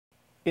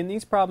In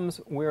these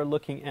problems, we're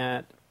looking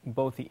at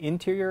both the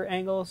interior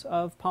angles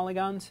of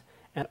polygons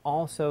and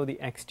also the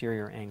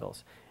exterior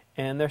angles.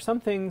 And there's some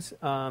things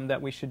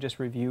that we should just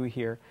review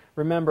here.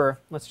 Remember,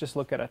 let's just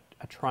look at a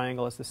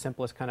triangle as the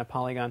simplest kind of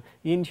polygon.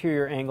 The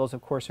interior angles,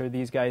 of course, are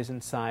these guys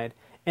inside.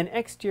 An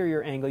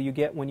exterior angle you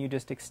get when you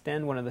just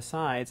extend one of the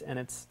sides, and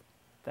it's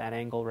that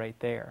angle right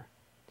there.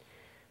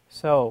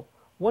 So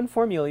one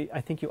formula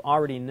I think you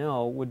already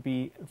know would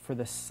be for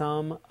the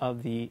sum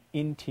of the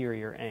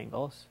interior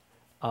angles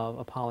of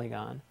a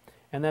polygon.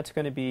 And that's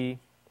going to be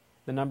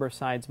the number of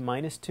sides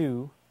minus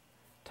 2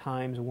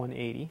 times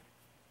 180.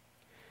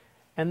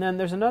 And then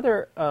there's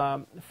another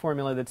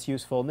formula that's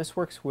useful, and this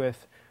works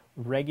with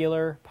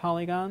regular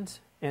polygons,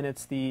 and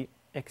it's the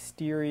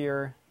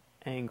exterior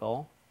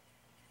angle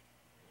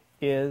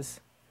is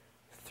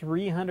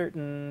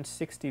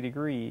 360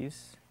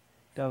 degrees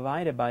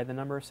divided by the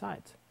number of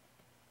sides.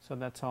 So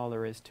that's all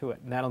there is to it.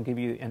 And that'll give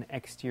you an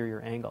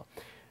exterior angle.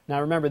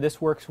 Now remember, this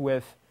works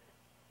with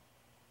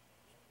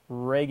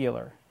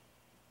regular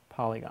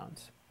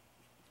polygons.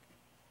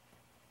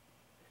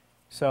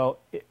 So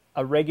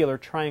a regular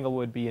triangle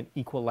would be an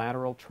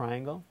equilateral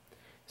triangle.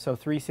 So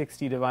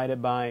 360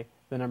 divided by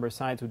the number of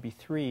sides would be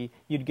 3.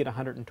 You'd get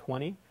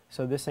 120.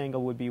 So this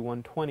angle would be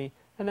 120.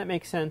 And that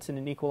makes sense. In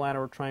an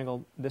equilateral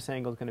triangle, this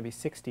angle is going to be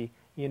 60.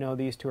 You know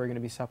these two are going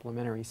to be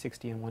supplementary.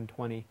 60 and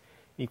 120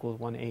 equals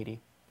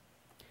 180.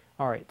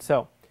 All right,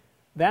 so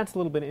that's a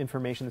little bit of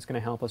information that's going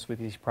to help us with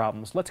these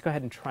problems. Let's go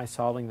ahead and try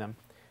solving them.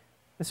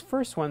 This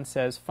first one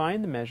says,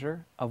 find the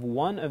measure of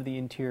one of the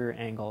interior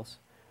angles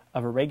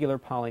of a regular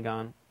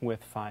polygon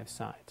with 5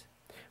 sides.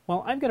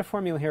 Well, I've got a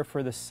formula here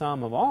for the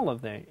sum of all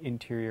of the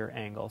interior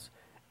angles,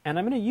 and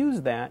I'm going to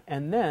use that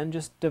and then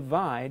just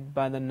divide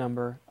by the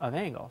number of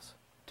angles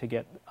to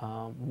get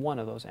one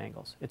of those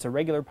angles. It's a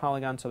regular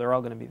polygon, so they're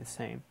all going to be the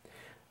same.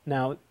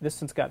 Now, this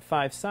one's got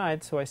 5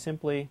 sides, so I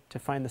simply, to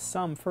find the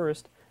sum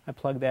first, I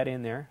plug that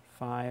in there.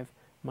 5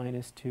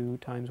 minus 2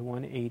 times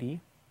 180.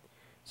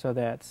 So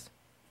that's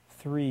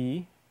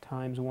 3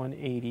 times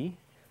 180.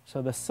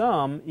 So the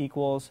sum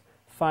equals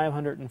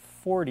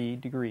 540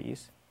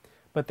 degrees.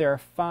 But there are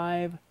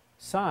 5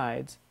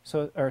 sides,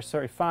 or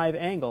 5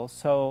 angles,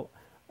 so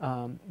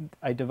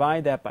I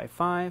divide that by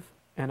 5,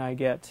 and I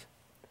get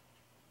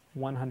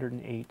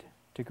 108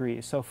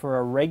 degrees. So for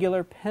a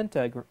regular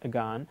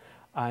pentagon,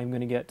 I'm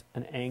going to get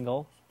an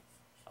angle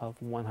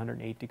of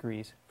 108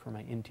 degrees for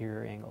my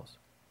interior angles.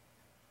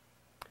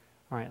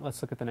 All right,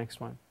 let's look at the next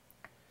one.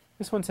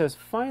 This one says,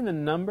 find the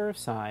number of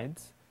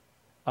sides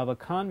of a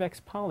convex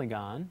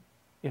polygon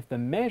if the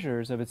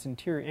measures of its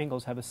interior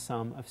angles have a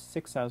sum of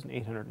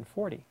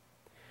 6,840.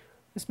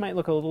 This might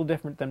look a little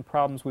different than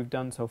problems we've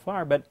done so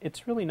far, but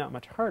it's really not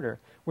much harder.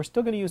 We're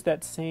still going to use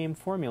that same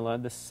formula,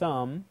 the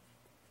sum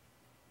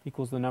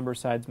equals the number of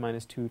sides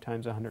minus 2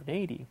 times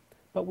 180.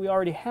 But we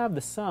already have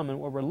the sum, and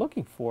what we're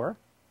looking for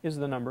is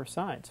the number of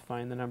sides.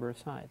 Find the number of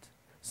sides.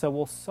 So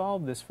we'll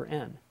solve this for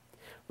n.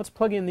 Let's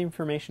plug in the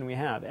information we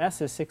have.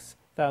 S is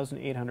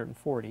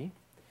 6,840,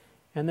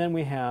 and then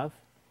we have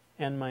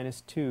n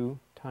minus 2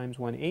 times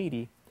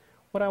 180.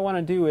 What I want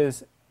to do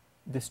is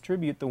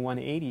distribute the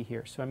 180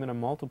 here, so I'm going to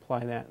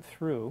multiply that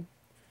through.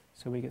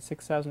 So we get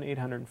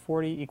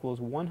 6,840 equals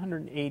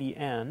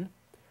 180n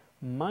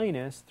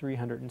minus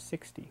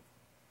 360.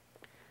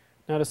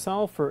 Now to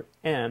solve for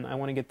n, I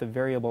want to get the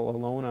variable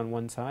alone on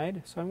one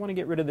side, so I want to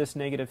get rid of this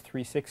negative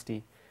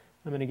 360.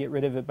 I'm going to get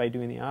rid of it by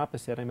doing the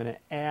opposite. I'm going to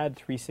add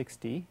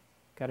 360.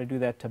 Got to do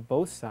that to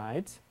both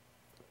sides.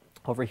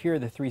 Over here,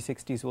 the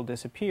 360s will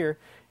disappear,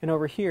 and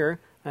over here,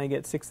 I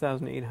get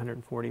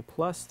 6,840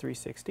 plus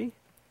 360,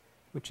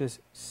 which is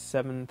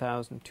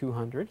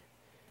 7,200.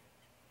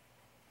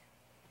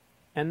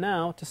 And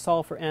now, to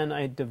solve for n,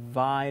 I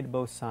divide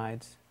both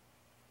sides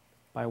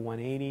by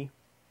 180.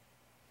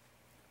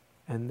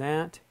 And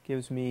that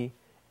gives me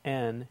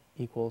n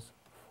equals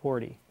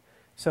 40.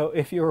 So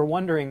if you were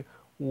wondering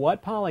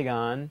what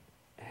polygon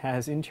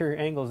has interior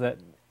angles that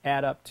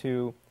add up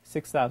to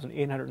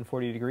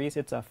 6,840 degrees,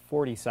 it's a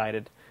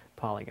 40-sided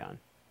polygon.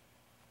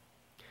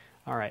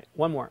 All right,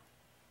 one more.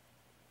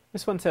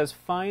 This one says,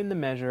 find the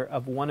measure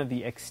of one of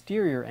the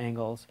exterior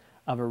angles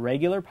of a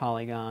regular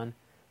polygon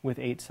with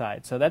 8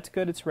 sides. So that's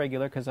good, it's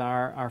regular, because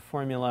our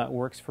formula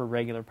works for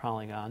regular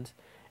polygons.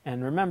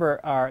 And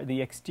remember,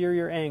 the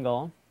exterior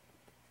angle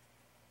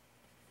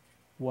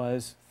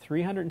was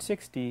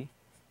 360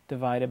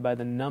 divided by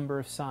the number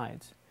of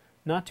sides.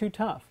 Not too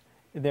tough.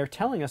 They're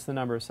telling us the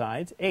number of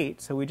sides,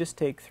 8, so we just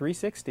take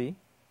 360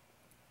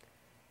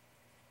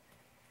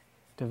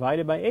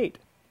 divided by 8,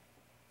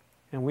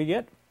 and we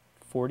get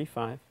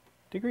 45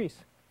 degrees.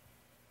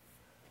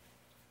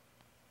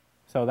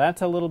 So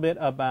that's a little bit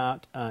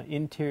about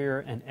interior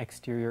and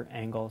exterior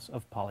angles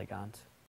of polygons.